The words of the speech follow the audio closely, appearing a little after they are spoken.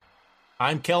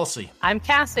I'm Kelsey. I'm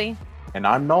Cassie. And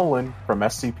I'm Nolan from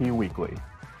SCP Weekly.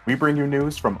 We bring you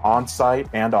news from on-site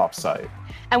and off-site.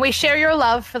 And we share your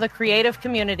love for the creative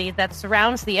community that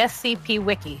surrounds the SCP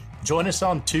Wiki. Join us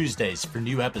on Tuesdays for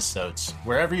new episodes,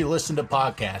 wherever you listen to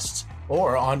podcasts,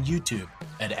 or on YouTube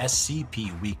at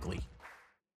SCP Weekly.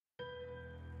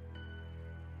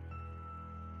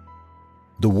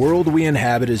 The world we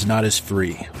inhabit is not as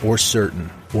free, or certain,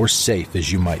 or safe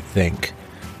as you might think.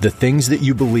 The things that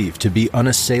you believe to be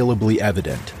unassailably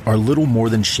evident are little more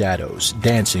than shadows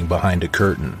dancing behind a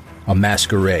curtain, a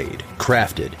masquerade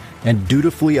crafted and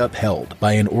dutifully upheld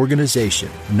by an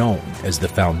organization known as the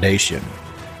Foundation.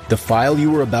 The file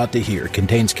you are about to hear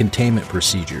contains containment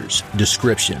procedures,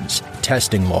 descriptions,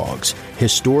 testing logs,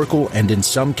 historical and in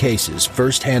some cases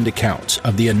first-hand accounts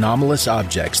of the anomalous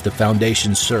objects the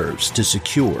Foundation serves to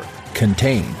secure,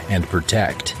 contain, and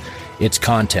protect. Its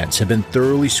contents have been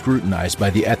thoroughly scrutinized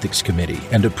by the Ethics Committee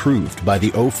and approved by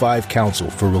the O5 Council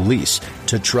for release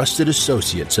to trusted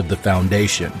associates of the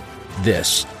Foundation.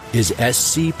 This is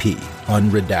SCP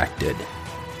Unredacted.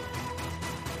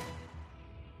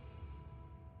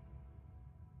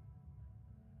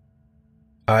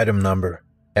 Item number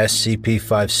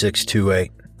SCP-5628.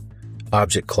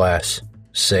 Object Class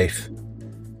Safe.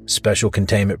 Special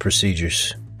Containment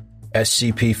Procedures.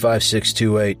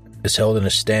 SCP-5628 is held in a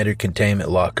standard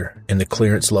containment locker in the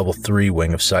Clearance Level 3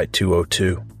 wing of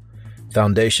Site-202.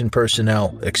 Foundation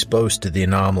personnel exposed to the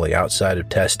anomaly outside of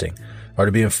testing are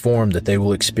to be informed that they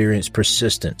will experience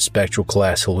persistent spectral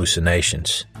class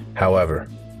hallucinations. However,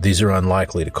 these are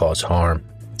unlikely to cause harm.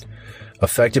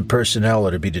 Affected personnel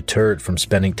are to be deterred from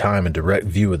spending time in direct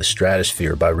view of the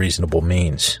stratosphere by reasonable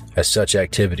means, as such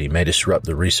activity may disrupt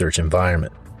the research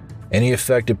environment. Any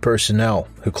affected personnel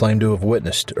who claim to have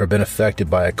witnessed or been affected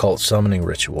by occult summoning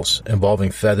rituals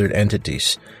involving feathered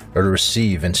entities are to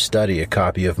receive and study a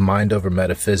copy of Mind Over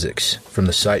Metaphysics from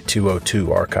the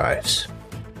Site-202 archives.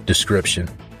 Description: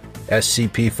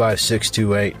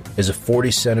 SCP-5628 is a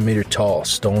 40-centimeter tall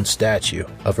stone statue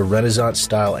of a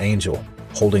Renaissance-style angel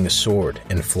holding a sword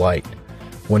in flight.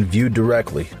 When viewed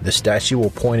directly, the statue will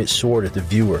point its sword at the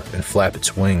viewer and flap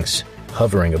its wings,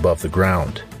 hovering above the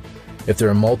ground. If there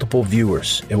are multiple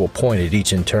viewers, it will point at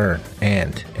each in turn,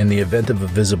 and, in the event of a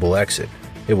visible exit,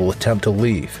 it will attempt to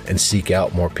leave and seek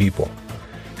out more people.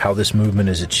 How this movement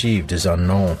is achieved is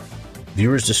unknown.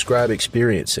 Viewers describe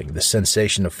experiencing the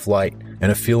sensation of flight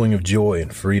and a feeling of joy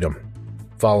and freedom.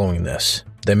 Following this,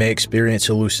 they may experience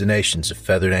hallucinations of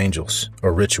feathered angels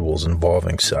or rituals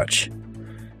involving such.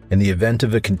 In the event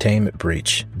of a containment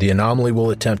breach, the anomaly will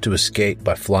attempt to escape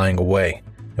by flying away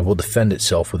and will defend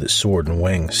itself with its sword and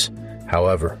wings.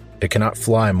 However, it cannot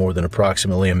fly more than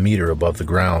approximately a meter above the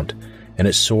ground, and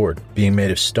its sword, being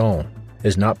made of stone,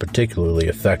 is not particularly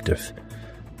effective.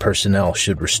 Personnel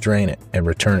should restrain it and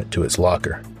return it to its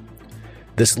locker.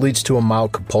 This leads to a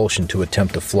mild compulsion to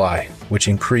attempt to fly, which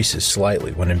increases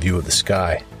slightly when in view of the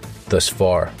sky. Thus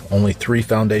far, only 3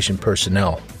 Foundation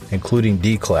personnel, including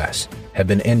D-Class, have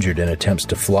been injured in attempts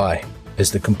to fly, as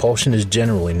the compulsion is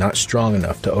generally not strong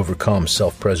enough to overcome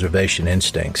self-preservation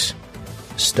instincts.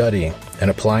 Studying and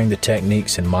applying the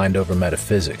techniques in Mind Over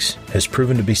Metaphysics has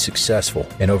proven to be successful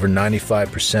in over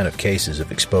 95% of cases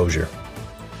of exposure.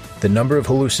 The number of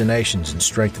hallucinations and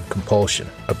strength of compulsion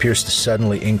appears to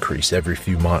suddenly increase every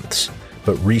few months,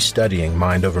 but restudying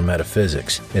Mind Over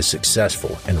Metaphysics is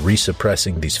successful in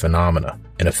resuppressing these phenomena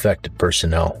in affected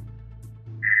personnel.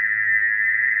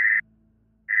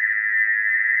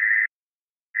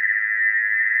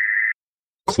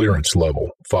 Clearance Level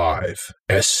 5,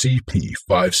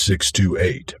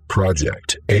 SCP-5628,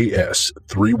 Project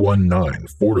AS-319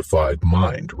 Fortified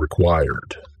Mind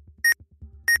required.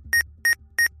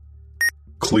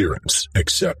 Clearance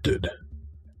accepted.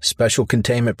 Special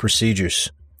Containment Procedures.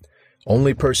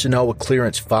 Only personnel with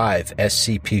Clearance 5,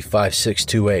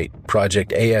 SCP-5628,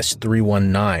 Project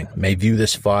AS-319 may view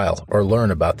this file or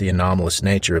learn about the anomalous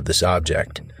nature of this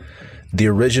object. The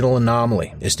original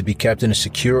anomaly is to be kept in a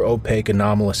secure, opaque,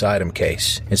 anomalous item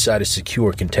case inside a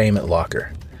secure containment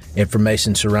locker.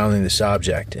 Information surrounding this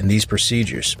object and these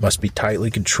procedures must be tightly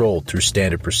controlled through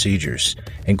standard procedures,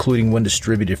 including when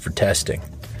distributed for testing.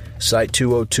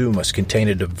 Site-202 must contain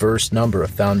a diverse number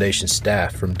of Foundation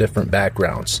staff from different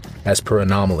backgrounds, as per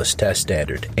Anomalous Test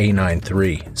Standard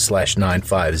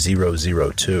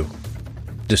A93/95002.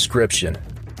 Description: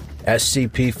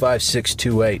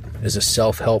 SCP-5628 is a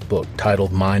self-help book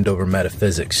titled Mind Over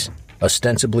Metaphysics,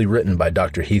 ostensibly written by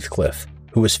Dr. Heathcliff,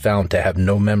 who is found to have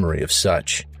no memory of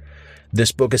such.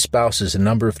 This book espouses a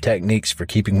number of techniques for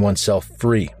keeping oneself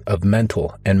free of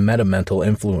mental and metamental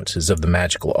influences of the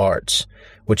magical arts,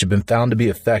 which have been found to be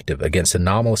effective against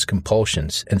anomalous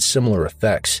compulsions and similar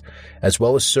effects, as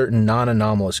well as certain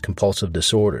non-anomalous compulsive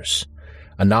disorders.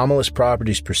 Anomalous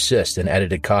properties persist in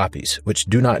edited copies, which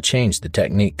do not change the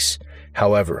techniques.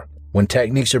 However, when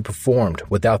techniques are performed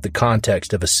without the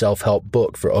context of a self-help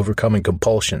book for overcoming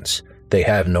compulsions, they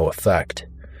have no effect.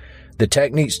 The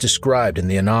techniques described in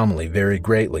the anomaly vary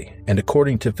greatly, and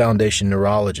according to Foundation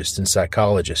neurologists and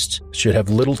psychologists, should have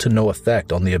little to no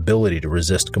effect on the ability to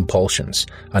resist compulsions,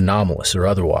 anomalous or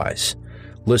otherwise.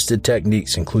 Listed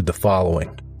techniques include the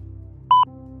following.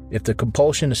 If the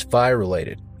compulsion is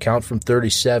fire-related, count from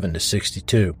 37 to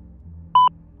 62.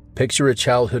 Picture a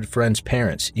childhood friend's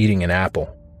parents eating an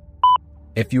apple.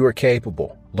 If you are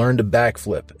capable, learn to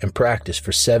backflip and practice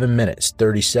for 7 minutes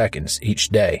 30 seconds each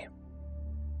day.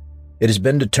 It has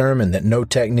been determined that no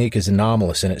technique is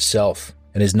anomalous in itself,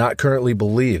 and is not currently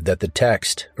believed that the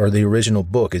text or the original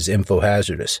book is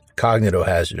infohazardous,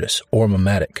 cognitohazardous, or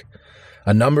mimetic.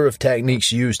 A number of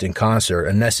techniques used in concert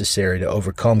are necessary to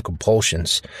overcome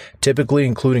compulsions, typically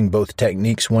including both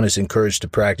techniques one is encouraged to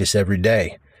practice every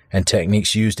day and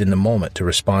techniques used in the moment to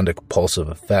respond to compulsive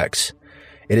effects.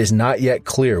 It is not yet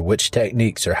clear which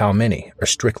techniques or how many are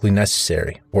strictly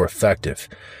necessary or effective.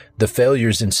 The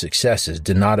failures and successes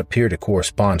do not appear to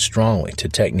correspond strongly to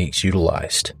techniques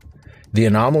utilized. The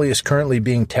anomaly is currently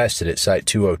being tested at Site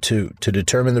 202 to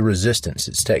determine the resistance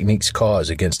its techniques cause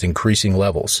against increasing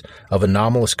levels of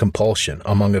anomalous compulsion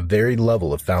among a varied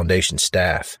level of Foundation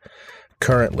staff.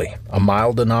 Currently, a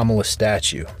mild anomalous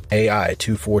statue, AI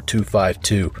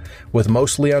 24252, with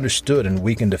mostly understood and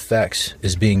weakened effects,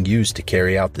 is being used to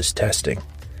carry out this testing.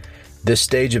 This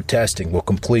stage of testing will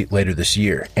complete later this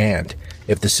year, and,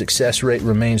 if the success rate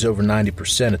remains over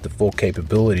 90% at the full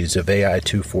capabilities of AI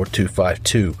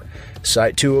 24252,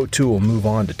 Site 202 will move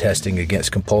on to testing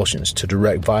against compulsions to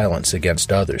direct violence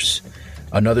against others.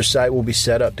 Another site will be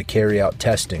set up to carry out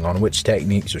testing on which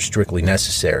techniques are strictly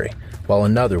necessary, while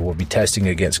another will be testing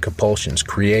against compulsions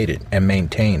created and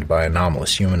maintained by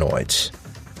anomalous humanoids.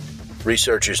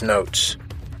 Researchers' notes.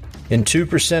 In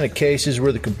 2% of cases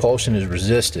where the compulsion is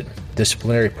resisted,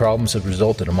 disciplinary problems have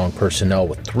resulted among personnel,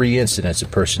 with 3 incidents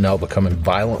of personnel becoming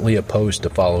violently opposed to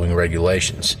following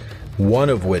regulations, one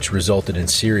of which resulted in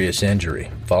serious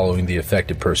injury following the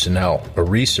affected personnel, a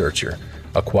researcher,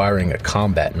 acquiring a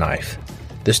combat knife.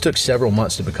 This took several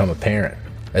months to become apparent,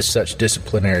 as such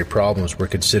disciplinary problems were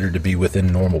considered to be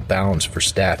within normal bounds for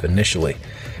staff initially,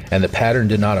 and the pattern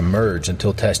did not emerge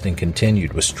until testing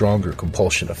continued with stronger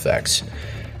compulsion effects.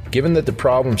 Given that the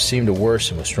problems seem to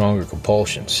worsen with stronger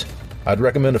compulsions, I'd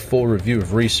recommend a full review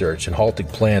of research and halting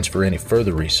plans for any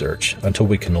further research until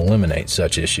we can eliminate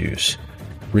such issues.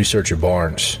 Researcher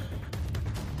Barnes.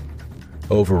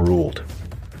 Overruled.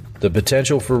 The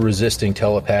potential for resisting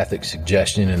telepathic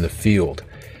suggestion in the field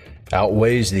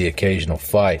outweighs the occasional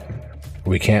fight.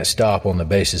 We can't stop on the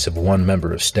basis of one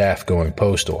member of staff going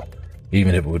postal,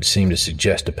 even if it would seem to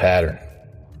suggest a pattern.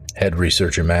 Head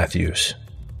Researcher Matthews.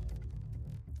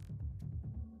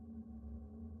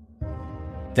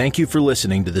 Thank you for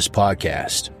listening to this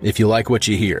podcast. If you like what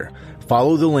you hear,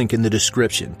 follow the link in the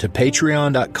description to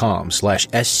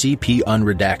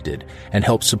patreon.com/scpunredacted and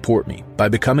help support me by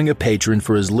becoming a patron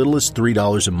for as little as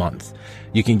 $3 a month.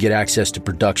 You can get access to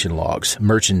production logs,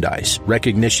 merchandise,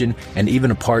 recognition, and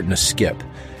even a part in a skip.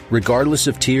 Regardless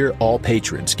of tier, all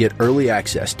patrons get early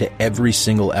access to every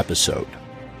single episode.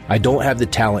 I don't have the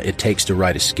talent it takes to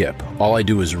write a skip. All I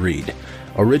do is read.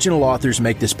 Original authors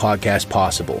make this podcast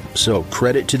possible, so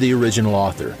credit to the original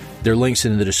author. Their link's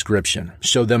in the description.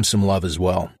 Show them some love as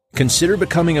well. Consider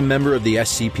becoming a member of the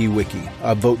SCP Wiki.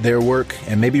 Upvote their work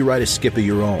and maybe write a skip of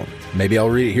your own. Maybe I'll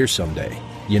read it here someday.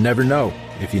 You never know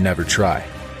if you never try.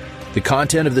 The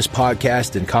content of this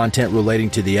podcast and content relating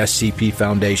to the SCP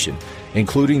Foundation,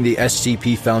 including the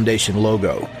SCP Foundation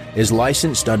logo, is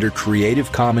licensed under Creative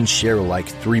Commons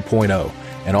Sharealike 3.0,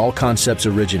 and all concepts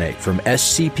originate from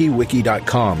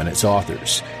scpwiki.com and its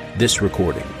authors. This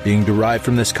recording, being derived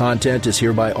from this content, is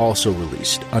hereby also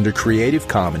released under Creative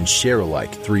Commons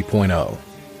Sharealike 3.0.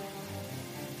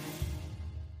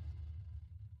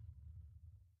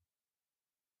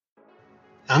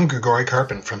 I'm Grigori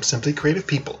Karpin from Simply Creative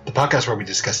People, the podcast where we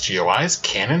discuss GOIs,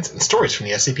 canons, and stories from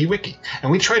the SCP Wiki, and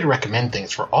we try to recommend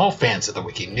things for all fans of the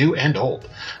Wiki, new and old.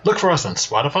 Look for us on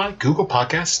Spotify, Google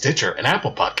Podcasts, Stitcher, and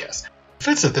Apple Podcasts.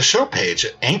 Visit the show page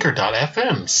at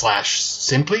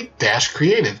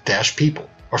anchor.fm/simply-creative-people,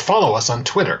 or follow us on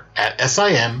Twitter at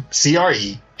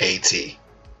SIMCREAT.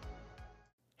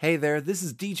 Hey there, this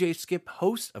is DJ Skip,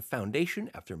 host of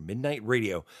Foundation After Midnight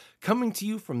Radio, coming to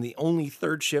you from the only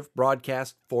third shift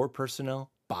broadcast for personnel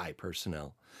by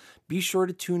personnel. Be sure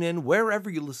to tune in wherever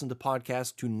you listen to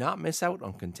podcasts to not miss out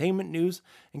on containment news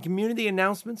and community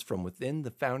announcements from within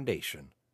the Foundation.